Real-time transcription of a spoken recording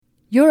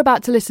You're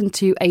about to listen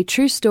to a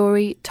true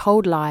story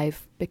told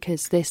live,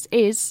 because this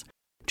is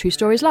True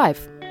Stories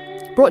Live,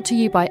 brought to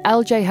you by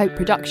LJ Hope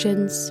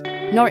Productions,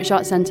 Norwich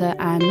Arts Centre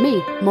and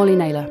me, Molly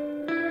Naylor.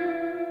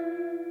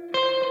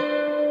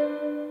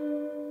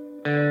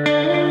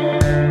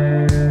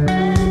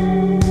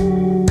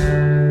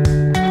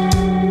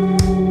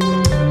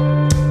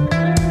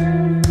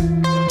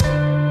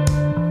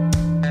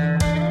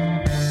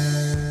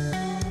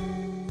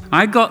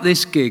 I got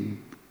this gig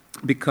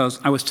because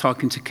I was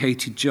talking to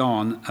Katie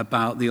John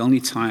about the only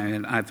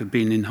time I've ever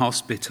been in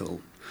hospital,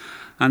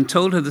 and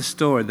told her the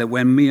story that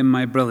when me and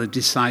my brother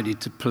decided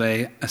to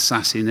play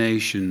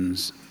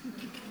assassinations.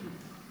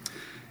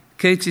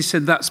 Katie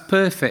said, "That's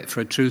perfect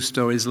for a True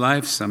Stories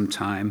Live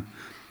sometime."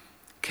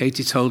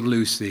 Katie told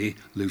Lucy.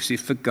 Lucy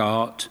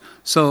forgot.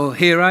 So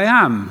here I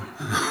am.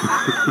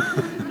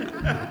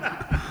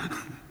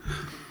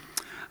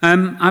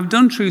 I've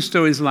done True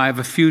Stories Live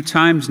a few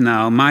times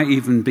now, might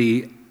even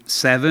be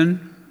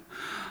 7.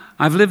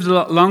 I've lived a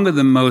lot longer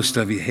than most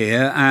of you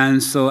here,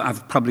 and so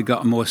I've probably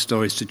got more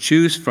stories to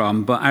choose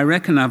from, but I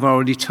reckon I've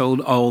already told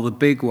all the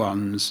big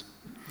ones.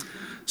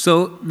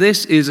 So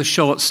this is a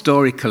short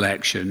story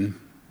collection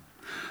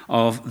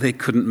of They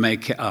Couldn't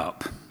Make It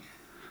Up.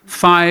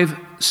 5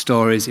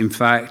 stories, in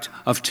fact,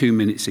 of 2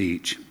 minutes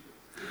each.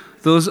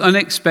 Those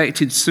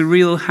unexpected,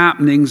 surreal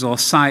happenings or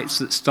sights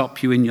that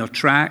stop you in your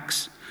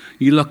tracks.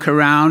 You look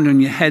around and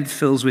your head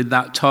fills with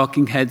that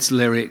Talking Heads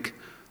lyric,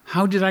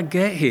 "How did I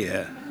get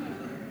here?"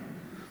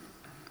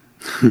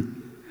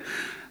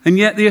 And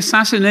yet the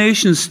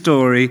assassination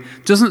story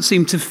doesn't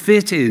seem to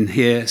fit in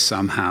here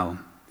somehow.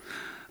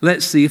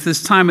 Let's see if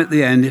there's time at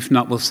the end. If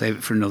not, we'll save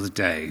it for another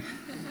day.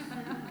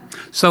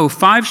 So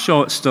 5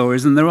 short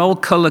stories, and they're all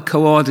color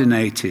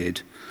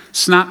coordinated.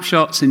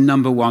 Snapshots in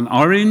number 1,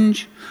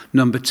 orange,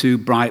 number 2,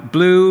 bright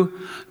blue,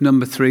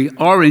 number 3,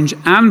 orange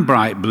and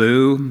bright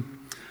blue,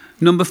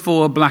 number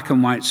 4, black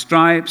and white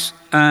stripes,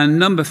 and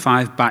number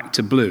 5, back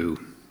to blue.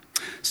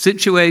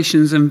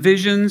 Situations and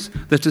visions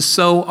that are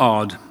so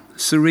odd,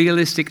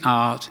 surrealistic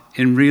art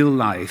in real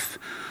life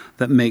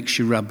that makes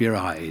you rub your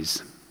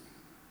eyes.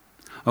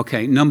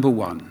 Okay, number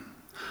 1.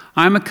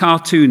 I'm a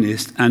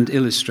cartoonist and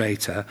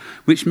illustrator,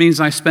 which means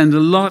I spend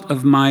a lot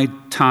of my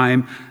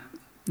time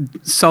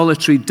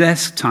solitary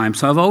desk time,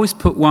 so I've always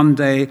put one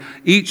day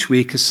each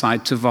week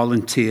aside to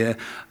volunteer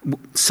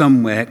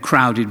somewhere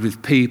crowded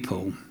with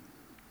people.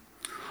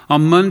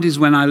 On Mondays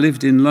when I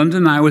lived in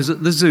London, I was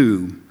at the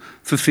zoo.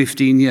 For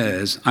 15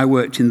 years, I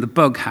worked in the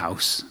Bug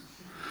House,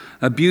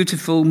 a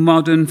beautiful,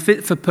 modern,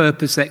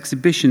 fit-for-purpose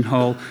exhibition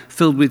hall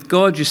filled with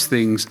gorgeous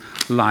things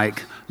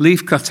like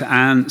leafcutter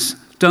ants,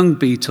 dung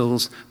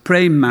beetles,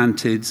 praying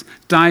mantids,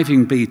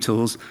 diving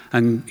beetles,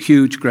 and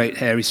huge, great,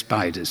 hairy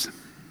spiders.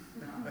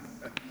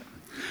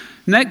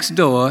 Next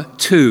door,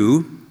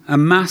 to a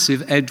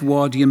massive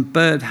Edwardian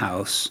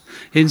birdhouse.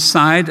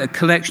 Inside, a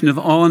collection of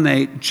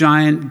ornate,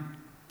 giant,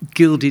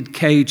 gilded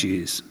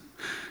cages.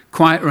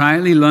 Quite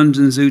rightly,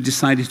 London Zoo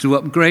decided to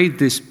upgrade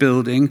this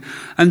building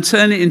and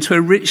turn it into a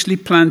richly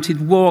planted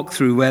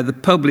walkthrough where the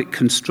public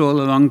can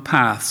stroll along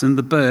paths and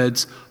the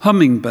birds,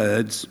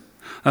 hummingbirds,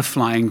 are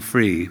flying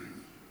free.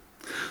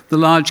 The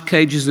large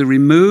cages are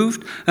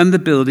removed and the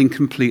building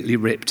completely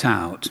ripped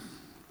out.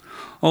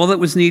 All that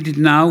was needed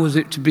now was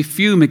it to be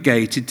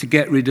fumigated to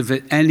get rid of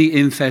any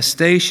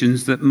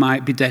infestations that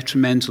might be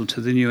detrimental to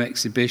the new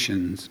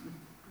exhibitions.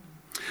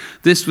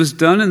 This was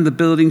done and the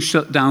building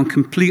shut down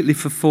completely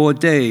for 4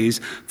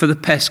 days for the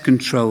pest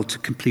control to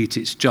complete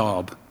its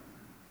job.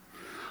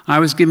 I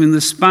was giving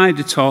the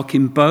spider talk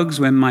in Bugs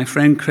when my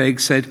friend Craig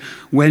said,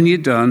 "When you're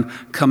done,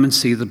 come and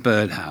see the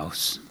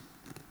birdhouse."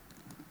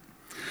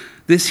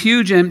 This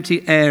huge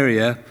empty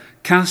area,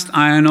 cast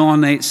iron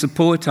ornate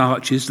support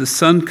arches, the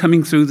sun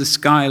coming through the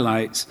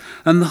skylights,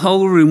 and the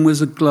whole room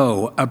was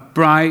aglow, a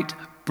bright,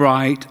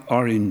 bright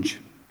orange.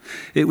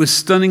 It was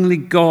stunningly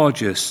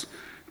gorgeous.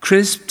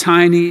 Crisp,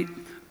 tiny,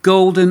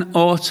 golden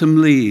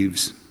autumn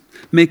leaves,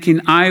 making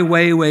Ai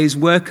Weiwei's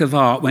work of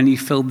art when he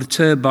filled the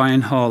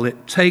turbine hall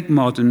at Take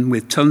Modern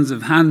with tons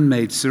of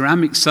handmade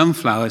ceramic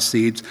sunflower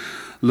seeds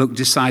look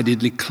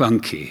decidedly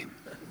clunky.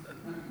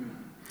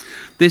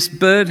 This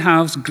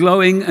birdhouse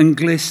glowing and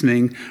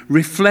glistening,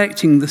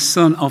 reflecting the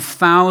sun of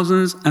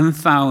thousands and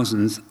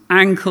thousands,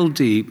 ankle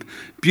deep,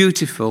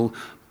 beautiful,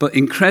 but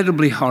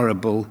incredibly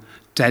horrible,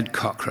 dead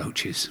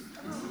cockroaches.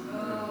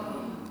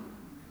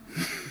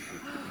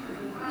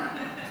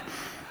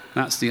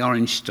 That's the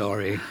orange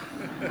story.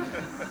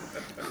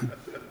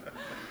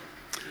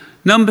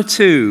 Number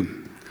 2,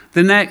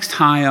 the next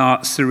high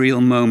art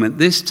surreal moment,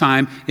 this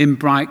time in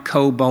bright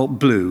cobalt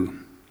blue.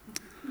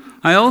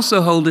 I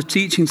also hold a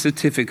teaching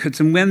certificate,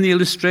 and when the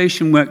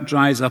illustration work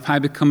dries up, I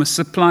become a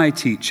supply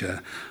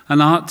teacher,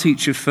 an art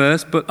teacher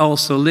first, but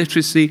also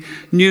literacy,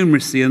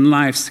 numeracy, and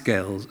life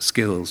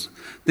skills.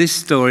 This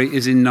story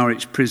is in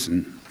Norwich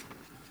Prison.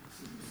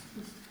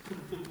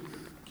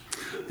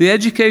 The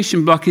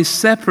education block is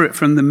separate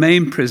from the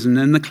main prison,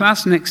 and the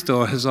class next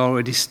door has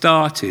already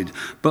started,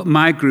 but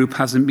my group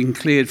hasn't been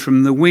cleared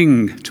from the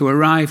wing to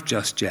arrive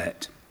just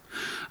yet.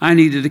 I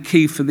needed a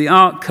key for the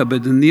art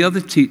cupboard, and the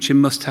other teacher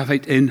must have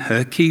it in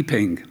her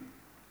keeping.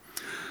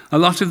 A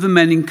lot of the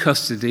men in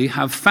custody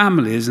have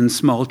families and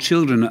small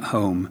children at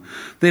home.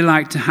 They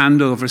like to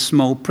hand over a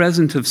small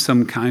present of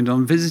some kind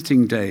on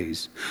visiting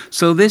days.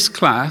 So this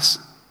class,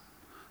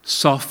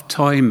 soft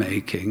toy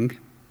making,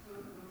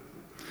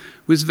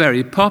 was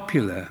very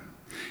popular.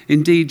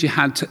 Indeed, you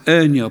had to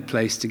earn your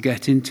place to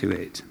get into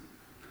it.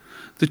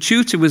 The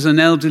tutor was an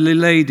elderly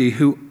lady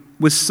who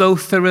was so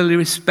thoroughly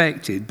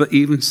respected, but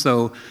even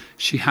so,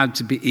 she had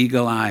to be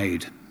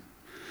eagle-eyed.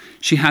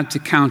 She had to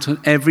count on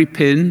every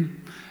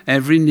pin,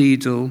 every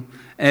needle,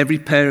 every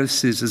pair of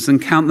scissors,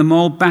 and count them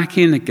all back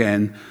in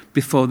again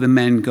before the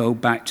men go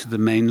back to the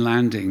main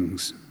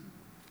landings.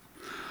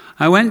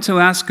 I went to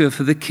ask her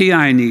for the key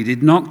I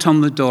needed, knocked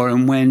on the door,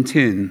 and went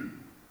in.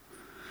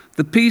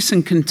 The peace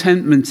and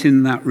contentment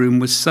in that room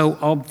was so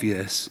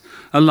obvious.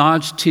 A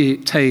large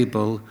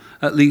table,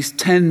 at least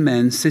 10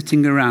 men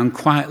sitting around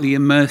quietly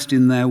immersed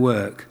in their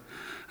work.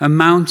 A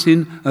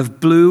mountain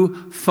of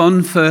blue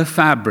fun fur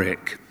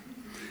fabric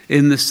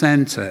in the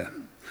center.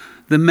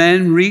 The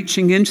men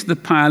reaching into the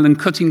pile and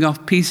cutting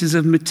off pieces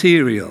of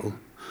material.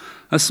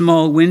 A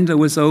small window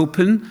was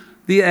open.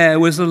 The air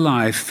was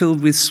alive,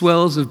 filled with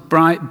swirls of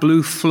bright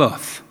blue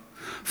fluff.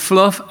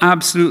 Fluff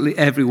absolutely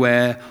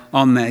everywhere,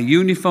 on their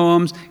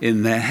uniforms,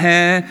 in their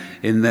hair,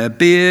 in their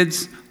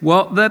beards.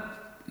 What the...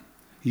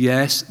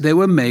 Yes, they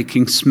were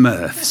making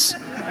Smurfs.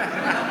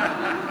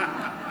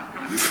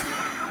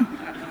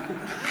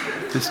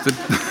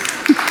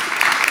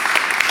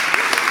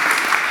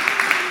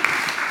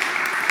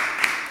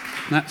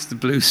 That's the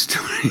blue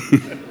story.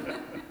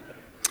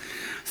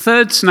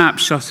 Third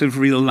snapshot of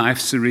real-life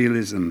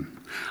surrealism.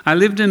 I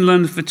lived in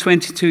London for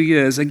 22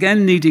 years.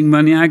 Again, needing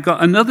money, I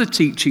got another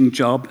teaching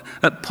job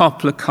at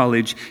Poplar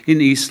College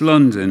in East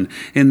London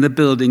in the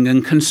building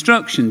and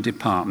construction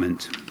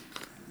department.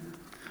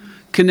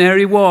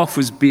 Canary Wharf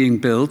was being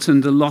built,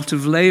 and a lot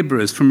of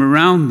labourers from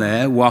around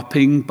there,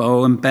 Wapping,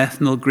 Bow and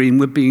Bethnal Green,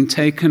 were being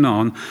taken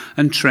on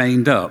and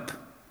trained up.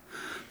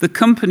 The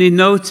company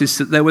noticed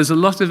that there was a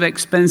lot of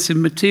expensive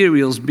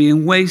materials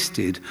being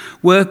wasted,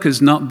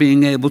 workers not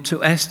being able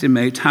to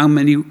estimate how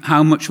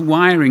much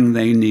wiring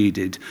they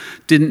needed,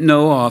 didn't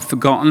know or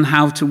forgotten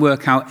how to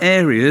work out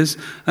areas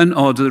and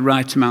order the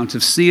right amount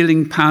of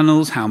ceiling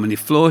panels, how many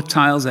floor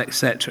tiles,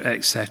 etc.,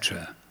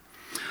 etc.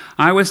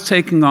 I was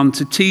taken on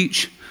to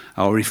teach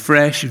or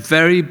refresh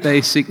very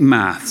basic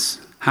maths,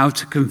 how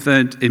to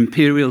convert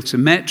imperial to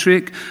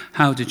metric,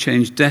 how to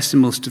change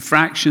decimals to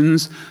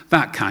fractions,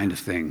 that kind of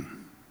thing.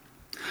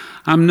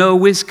 I'm no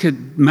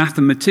whiz-kid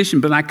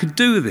mathematician, but I could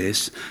do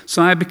this,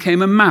 so I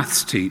became a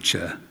maths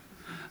teacher,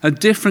 a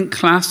different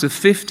class of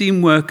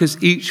 15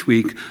 workers each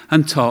week,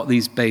 and taught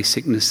these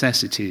basic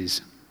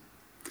necessities.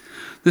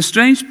 The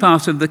strange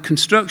part of the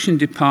construction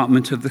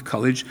department of the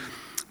college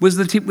was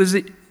that it was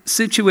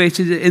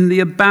situated in the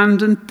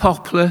abandoned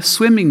Poplar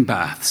swimming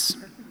baths,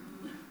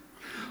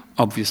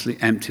 obviously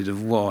emptied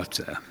of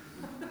water.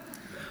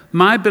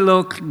 My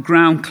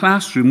below-ground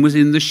classroom was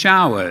in the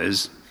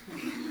showers,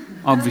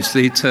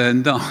 obviously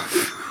turned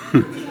off.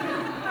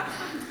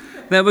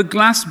 There were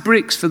glass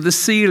bricks for the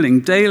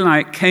ceiling.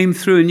 Daylight came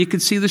through and you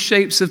could see the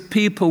shapes of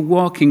people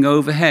walking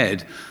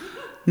overhead.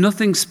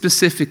 Nothing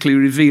specifically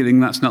revealing,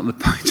 that's not the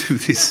point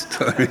of this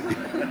story.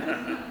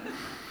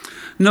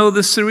 No,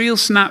 the surreal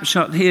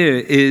snapshot here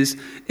is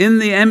in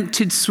the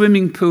emptied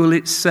swimming pool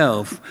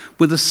itself,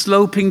 with a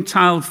sloping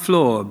tiled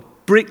floor,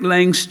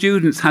 bricklaying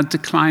students had to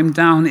climb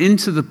down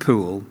into the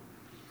pool.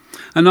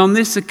 And on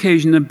this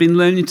occasion, I've been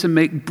learning to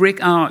make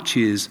brick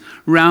arches,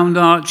 round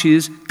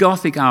arches,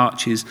 Gothic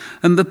arches,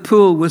 and the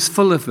pool was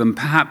full of them,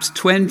 perhaps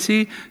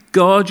 20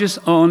 gorgeous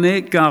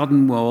ornate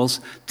garden walls,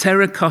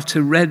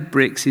 terracotta red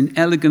bricks in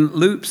elegant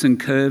loops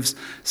and curves,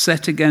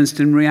 set against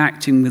and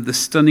reacting with the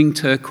stunning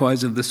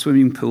turquoise of the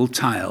swimming pool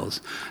tiles.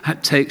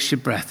 That takes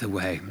your breath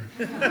away.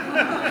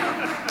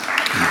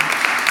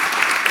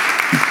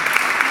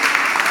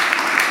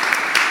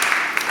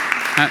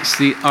 That's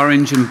the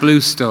orange and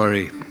blue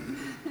story.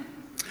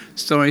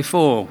 Story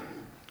 4.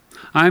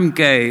 I'm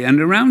gay, and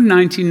around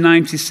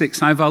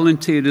 1996 I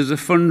volunteered as a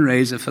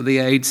fundraiser for the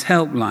AIDS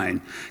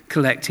helpline,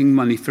 collecting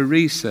money for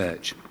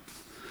research.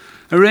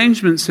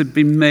 Arrangements had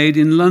been made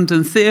in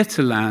London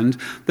Theatreland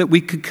that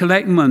we could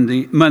collect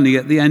money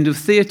at the end of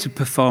theatre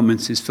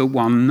performances for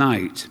one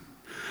night.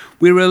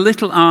 We were a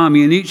little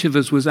army, and each of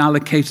us was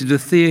allocated a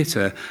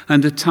theatre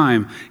and a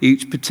time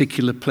each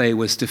particular play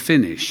was to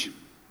finish.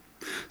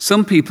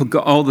 Some people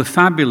got all the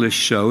fabulous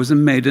shows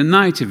and made a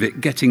night of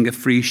it, getting a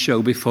free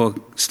show before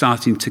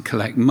starting to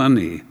collect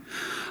money.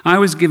 I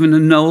was given a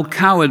Noel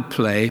Coward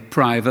play,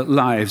 Private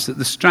Lives, at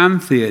the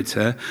Strand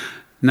Theatre,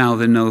 now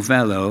the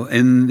Novello,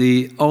 in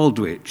the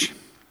Aldwych.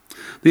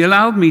 They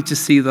allowed me to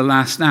see the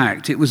last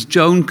act. It was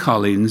Joan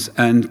Collins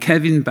and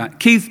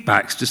Keith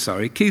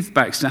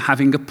Baxter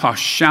having a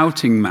posh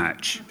shouting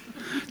match.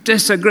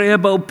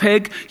 "Disagreeable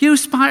pig, you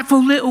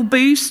spiteful little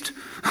beast!"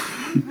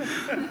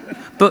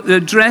 But they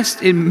were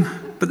dressed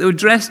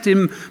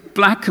in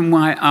black and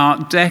white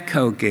Art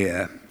Deco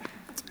gear.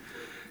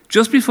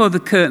 Just before the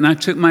curtain, I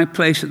took my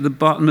place at the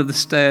bottom of the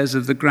stairs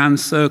of the grand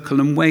circle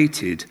and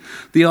waited.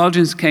 The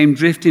audience came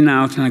drifting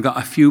out, and I got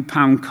a few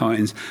pound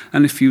coins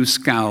and a few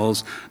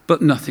scowls,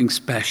 but nothing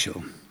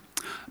special.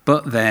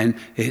 But then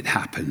it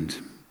happened.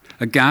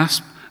 A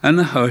gasp and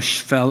a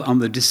hush fell on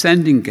the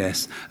descending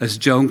guests as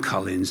Joan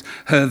Collins,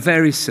 her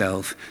very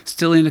self,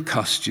 still in a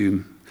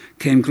costume,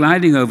 came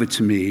gliding over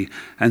to me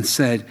and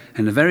said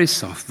in a very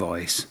soft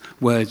voice,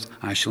 words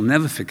I shall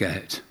never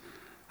forget,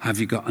 "Have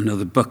you got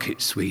another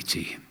bucket,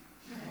 sweetie?"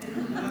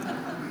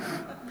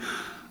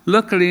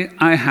 Luckily,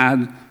 I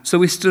had, so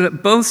we stood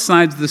at both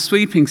sides of the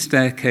sweeping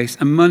staircase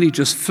and money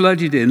just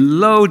flooded in,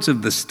 loads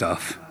of the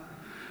stuff.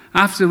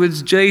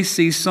 Afterwards,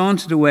 JC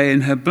sauntered away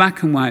in her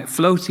black and white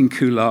floating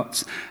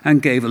culottes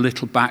and gave a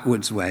little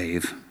backwards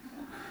wave.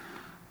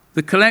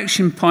 The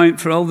collection point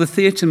for all the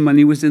theatre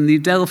money was in the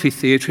Adelphi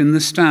Theatre in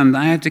the Strand.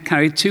 I had to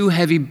carry 2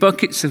 heavy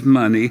buckets of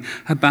money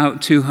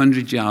about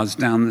 200 yards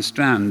down the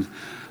Strand.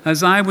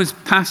 As I was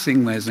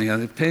passing, where's the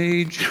other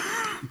page?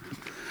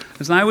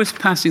 As I was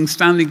passing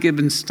Stanley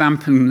Gibbons'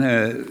 stamp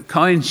and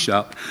coin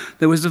shop,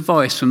 there was a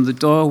voice from the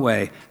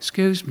doorway.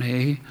 "Excuse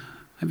me,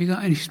 have you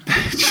got any spare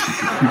change?"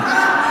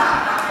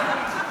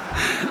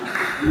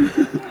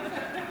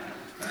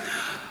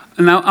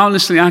 Now,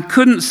 honestly, I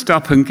couldn't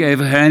stop and give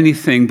her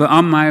anything, but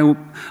on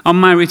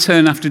my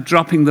return after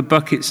dropping the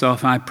buckets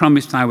off, I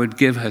promised I would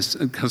give her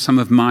some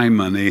of my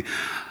money,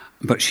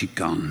 but she'd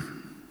gone.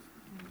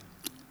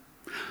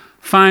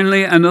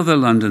 Finally, another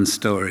London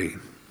story.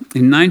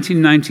 In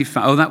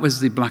 1995, oh, that was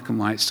the black and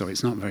white story.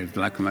 It's not very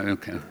black and white,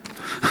 okay.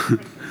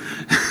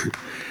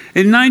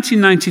 In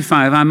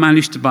 1995, I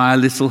managed to buy a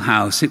little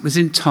house. It was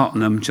in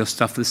Tottenham,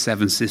 just off the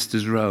Seven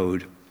Sisters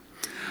Road.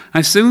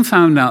 I soon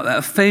found out that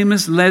a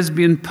famous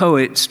lesbian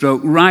poet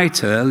stroke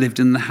writer lived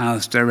in the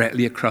house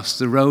directly across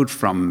the road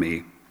from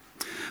me.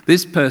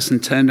 This person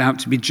turned out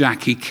to be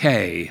Jackie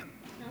Kay.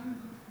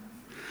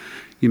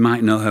 You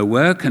might know her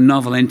work, a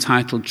novel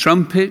entitled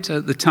Trumpet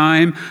at the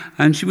time,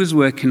 and she was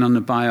working on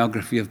a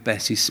biography of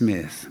Bessie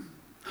Smith.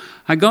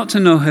 I got to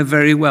know her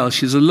very well.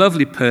 She's a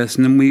lovely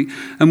person,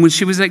 and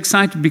she was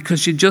excited because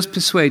she'd just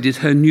persuaded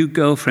her new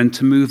girlfriend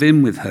to move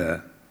in with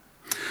her.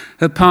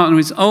 Her partner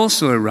is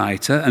also a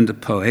writer and a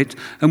poet,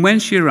 and when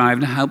she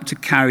arrived, I helped to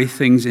carry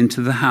things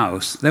into the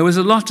house. There was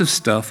a lot of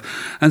stuff,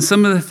 and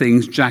some of the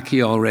things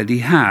Jackie already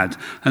had,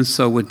 and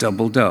so were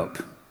doubled up.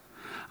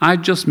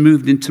 I'd just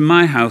moved into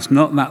my house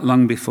not that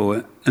long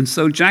before, and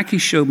so Jackie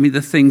showed me the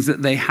things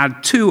that they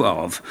had 2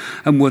 of,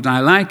 and would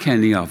I like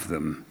any of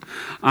them.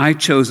 I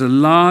chose a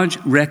large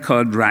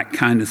record rack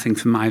kind of thing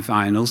for my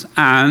vinyls,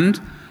 and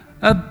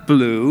a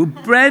blue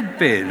bread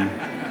bin.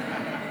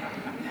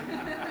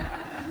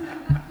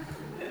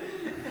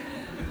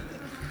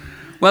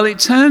 Well, it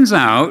turns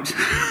out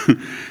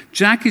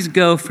Jackie's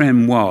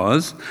girlfriend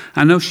was,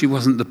 I know she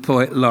wasn't the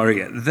poet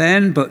laureate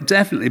then, but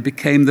definitely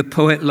became the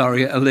poet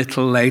laureate a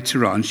little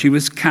later on. She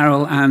was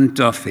Carol Ann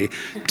Duffy.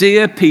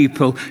 Dear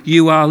people,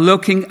 you are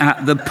looking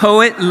at the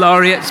poet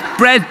laureate's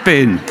bread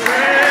bin.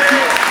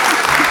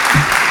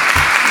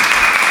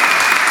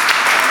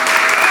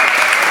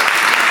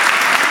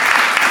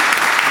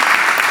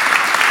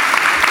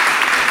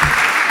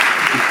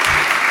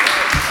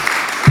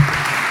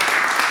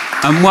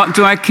 And what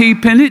do I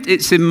keep in it?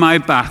 It's in my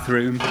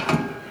bathroom.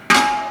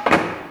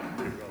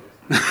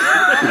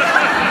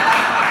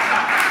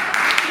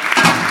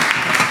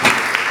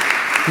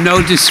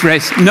 No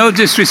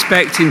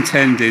disrespect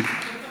intended.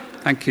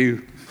 Thank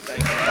you.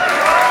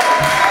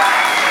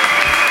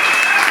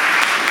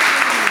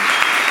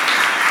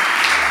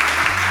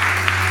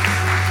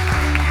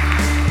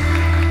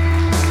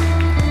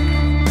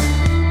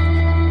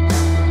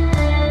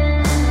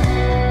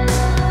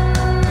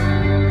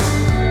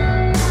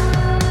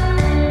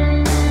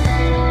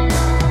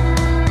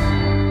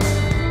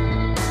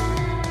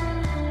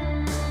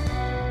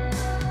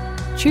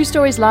 True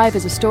Stories Live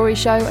is a story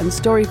show and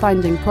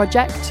story-finding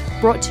project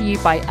brought to you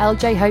by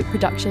LJ Hope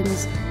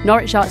Productions,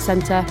 Norwich Arts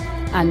Centre,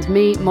 and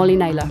me, Molly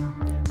Naylor.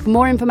 For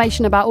more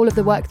information about all of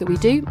the work that we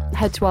do,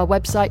 head to our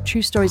website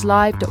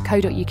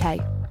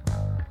truestorieslive.co.uk.